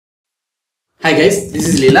Hi guys, this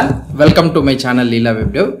is Leela. Welcome to my channel Leela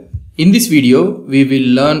Web Dev. In this video, we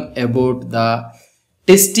will learn about the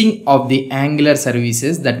testing of the Angular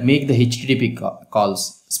services that make the HTTP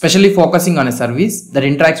calls, especially focusing on a service that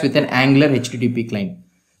interacts with an Angular HTTP client.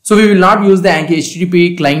 So we will not use the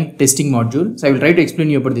HTTP client testing module. So I will try to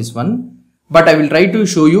explain you about this one, but I will try to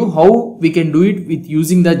show you how we can do it with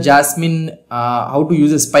using the Jasmine, how to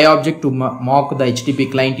use a spy object to mock the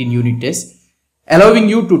HTTP client in UnitTest, allowing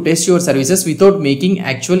you to test your services without making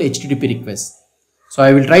actual HTTP requests. So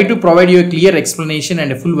I will try to provide you a clear explanation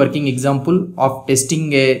and a full working example of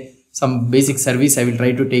testing some basic service. I will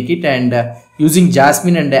try to take it and using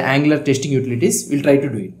Jasmine and Angular testing utilities, we'll try to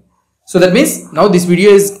do it. So that means now this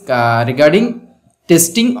video is regarding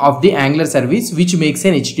testing of the Angular service which makes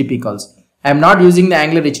an HTTP calls. I am not using the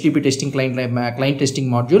Angular HTTP testing client testing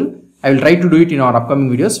module. I will try to do it in our upcoming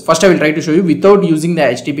videos. First, I will try to show you without using the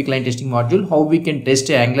HTTP client testing module how we can test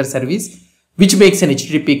an Angular service which makes an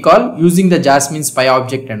HTTP call using the Jasmine spy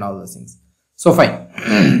object and all those things. So fine.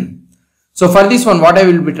 So for this one, what I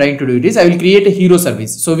will be trying to do it is I will create a hero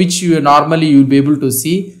service. So which you normally you will be able to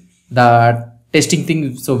see the testing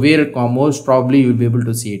thing. So where most probably you will be able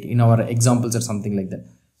to see it in our examples or something like that.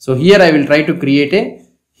 So here I will try to create a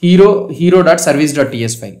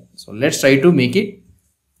hero.service.ts file. So let's try to make it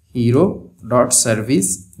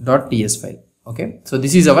hero.service.ts file. Okay, so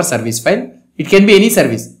this is our service file. It can be any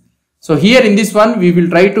service. So here in this one we will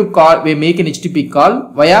try to make an HTTP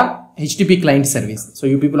call via HTTP client service. So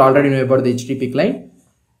you people already know about the HTTP client.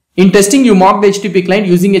 In testing, you mock the HTTP client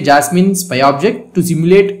using a Jasmine spy object to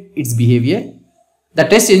simulate its behavior. The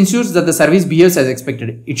test ensures that the service behaves as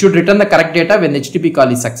expected. It should return the correct data when the HTTP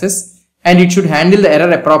call is success, and it should handle the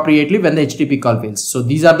error appropriately when the HTTP call fails. So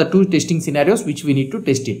these are the two testing scenarios which we need to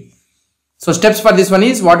test it. So steps for this one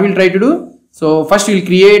is what we'll try to do. So first we'll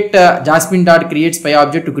create jasmine.create spy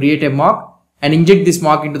object to create a mock and inject this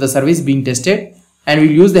mock into the service being tested, and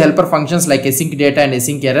we'll use the helper functions like async data and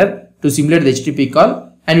async error to simulate the HTTP call,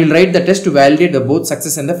 and we'll write the test to validate the both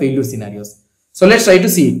success and the failure scenarios. So let's try to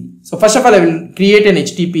see it. So first of all, I will create an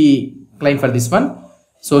HTTP client for this one.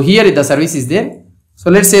 So here the service is there. So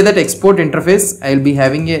let's say that export interface, I will be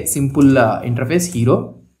having a simple interface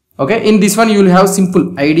hero. Okay, in this one you will have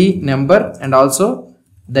simple ID, number, and also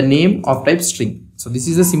the name of type string. So this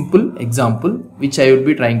is a simple example which I will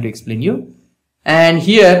be trying to explain you. And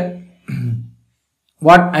here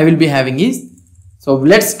what I will be having is, so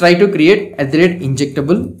let's try to create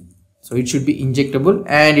 @injectable. So it should be injectable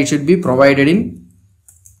and it should be provided in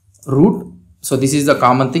root. So this is the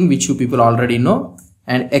common thing which you people already know.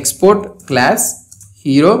 And export class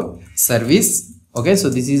hero service. Okay, so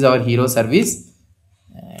this is our hero service,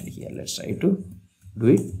 and here let's try to do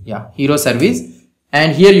it. Yeah, hero service,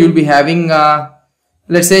 and here you will be having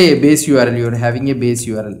let's say a base URL. You are having a base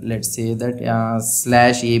URL. Let's say that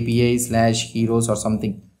 /API/heroes or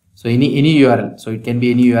something. So any URL. So it can be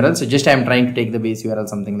any URL. So just I am trying to take the base URL,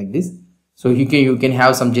 something like this. So you can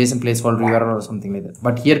have some JSON placeholder URL or something like that.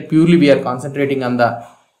 But here purely we are concentrating on the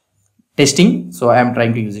testing. So I am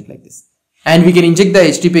trying to use it like this. And we can inject the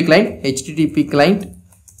HTTP client. HTTP client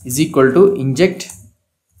is equal to inject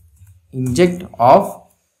of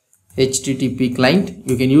HTTP client.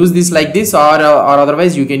 You can use this like this, or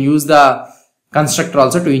otherwise you can use the constructor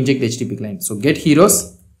also to inject the HTTP client. So get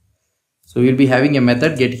heroes. So we will be having a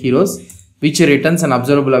method get heroes which returns an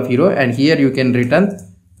observable of hero, and here you can return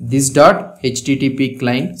this dot HTTP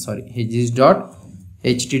client. This dot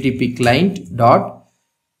HTTP client dot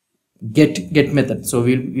get method. So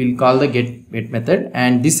we'll call the get method,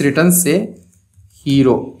 and this returns a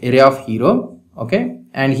hero, array of hero. Okay,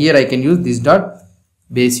 and here I can use this dot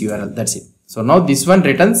base URL. That's it. So now this one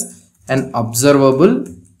returns an observable.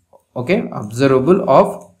 Okay, observable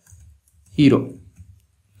of hero.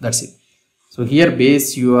 That's it. So here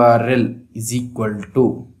base URL is equal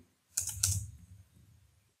to,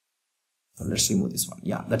 so let's remove this one.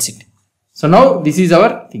 Yeah, that's it. So now this is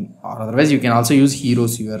our thing, or otherwise you can also use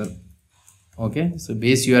heroes URL. Okay, so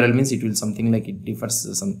base URL means it will something like it differs,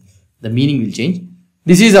 the meaning will change.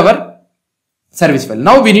 This is our service file.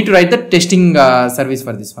 Now we need to write the testing service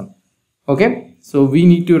for this one. Okay, so we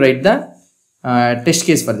need to write the test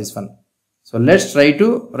case for this one. So let's try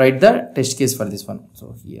to write the test case for this one.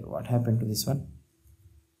 So here what happened to this one?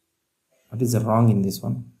 What is wrong in this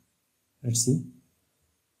one? Let's see.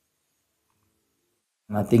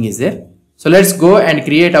 Nothing is there. So let's go and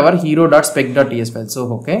create our hero.spec.ts file.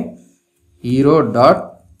 So okay,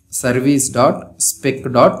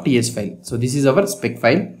 hero.service.spec.ts file. So this is our spec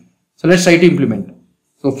file. So let's try to implement.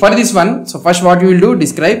 So for this one, so first what you will do,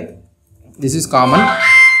 describe. This is common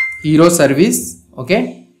hero service.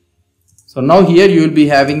 Okay, So now here you will be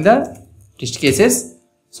having the test cases.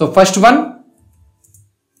 So first one,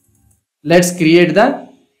 let's create the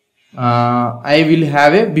I will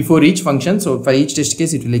have a before each function. So for each test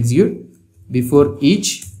case it will execute before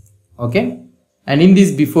each, okay, and in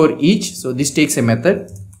this before each, so this takes a method,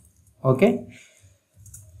 okay,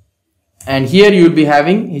 and here you will be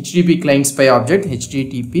having HTTP client spy object,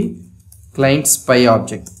 HTTP client spy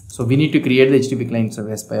object. So we need to create the HTTP client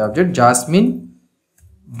spy object, Jasmine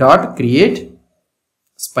dot create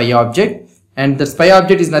spy object, and the spy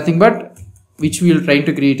object is nothing but which we will try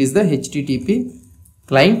to create is the HTTP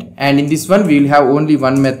client, and in this one we will have only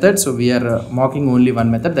one method. So we are mocking only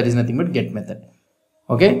one method, that is nothing but get method.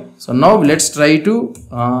 Okay, so now let's try to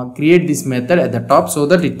create this method at the top so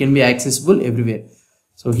that it can be accessible everywhere.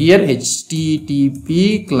 So here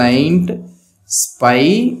HTTP client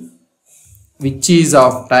spy, which is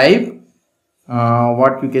of type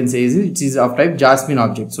what you can say is it is of type Jasmine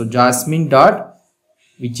object. So Jasmine dot,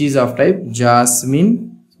 which is of type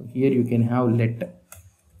Jasmine. So here you can have let,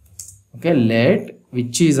 okay, let,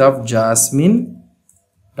 which is of Jasmine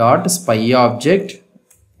dot spy object.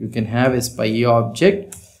 You can have a spy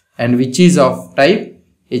object, and which is of type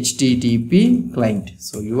HTTP client.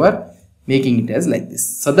 So you are making it as like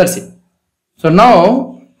this. So that's it. So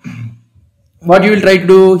now what you will try to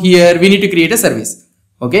do here, we need to create a service.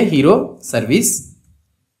 Okay, hero service.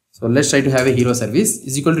 So let's try to have a hero service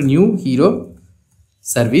is equal to new hero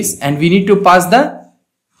service, and we need to pass the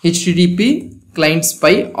HTTP client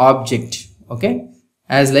spy object, okay,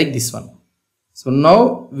 as like this one. So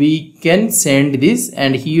now we can send this,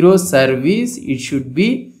 and hero service, it should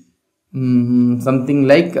be something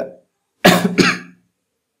like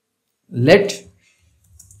let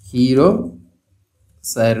hero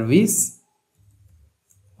service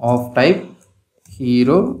of type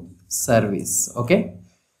hero service, okay,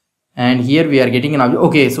 and here we are getting an object.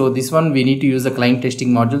 Okay, so this one we need to use the client testing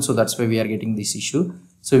module, so that's why we are getting this issue.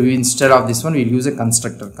 So we, instead of this one, we'll use a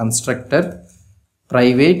constructor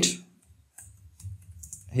private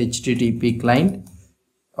HTTP client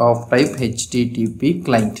of type HTTP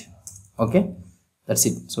client, okay, that's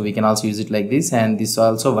it. So we can also use it like this, and this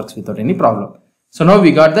also works without any problem. So now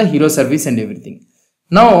we got the hero service and everything.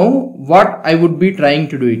 Now what I would be trying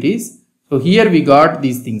to do it is, so here we got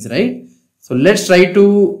these things, right? So let's try to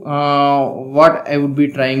what I would be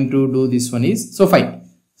trying to do this one is, so fine,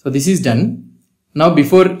 so this is done. Now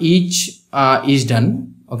before each is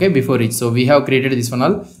done, okay, before each, so we have created this one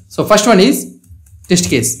all. So first one is test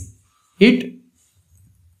case, it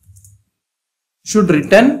should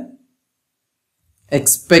return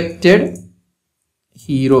expected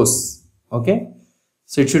heroes, okay,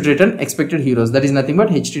 so it should return expected heroes, that is nothing but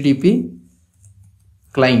HTTP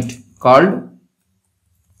client called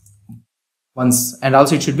once, and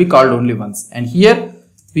also it should be called only once, and here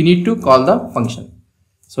we need to call the function.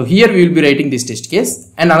 So here we will be writing this test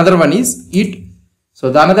case, and another one is it. So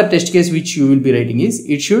the another test case which you will be writing is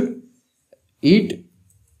it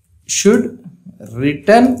should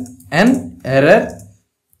return an error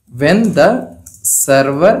when the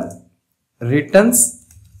server returns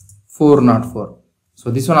 404. So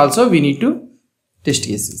this one also we need to test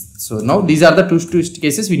cases. So now these are the two test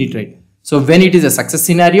cases we need to write. So when it is a success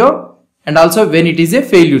scenario, and also when it is a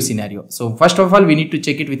failure scenario. So first of all we need to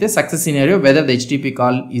check it with a success scenario, whether the HTTP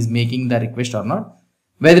call is making the request or not,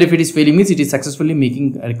 whether if it is failing means it is successfully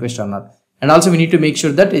making a request or not, and also we need to make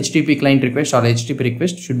sure that HTTP client request or HTTP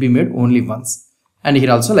request should be made only once, and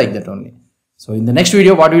here also like that only. So in the next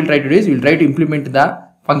video what we will try to do is we will try to implement the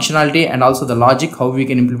functionality and also the logic, how we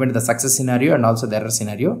can implement the success scenario and also the error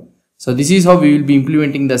scenario. So this is how we will be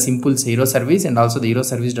implementing the simple hero service and also the hero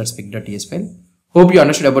service.spec.ts file. Hope you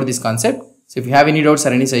understood about this concept. So if you have any doubts or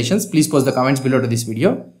any suggestions, please post the comments below to this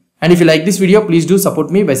video. And if you like this video, please do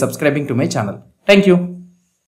support me by subscribing to my channel. Thank you.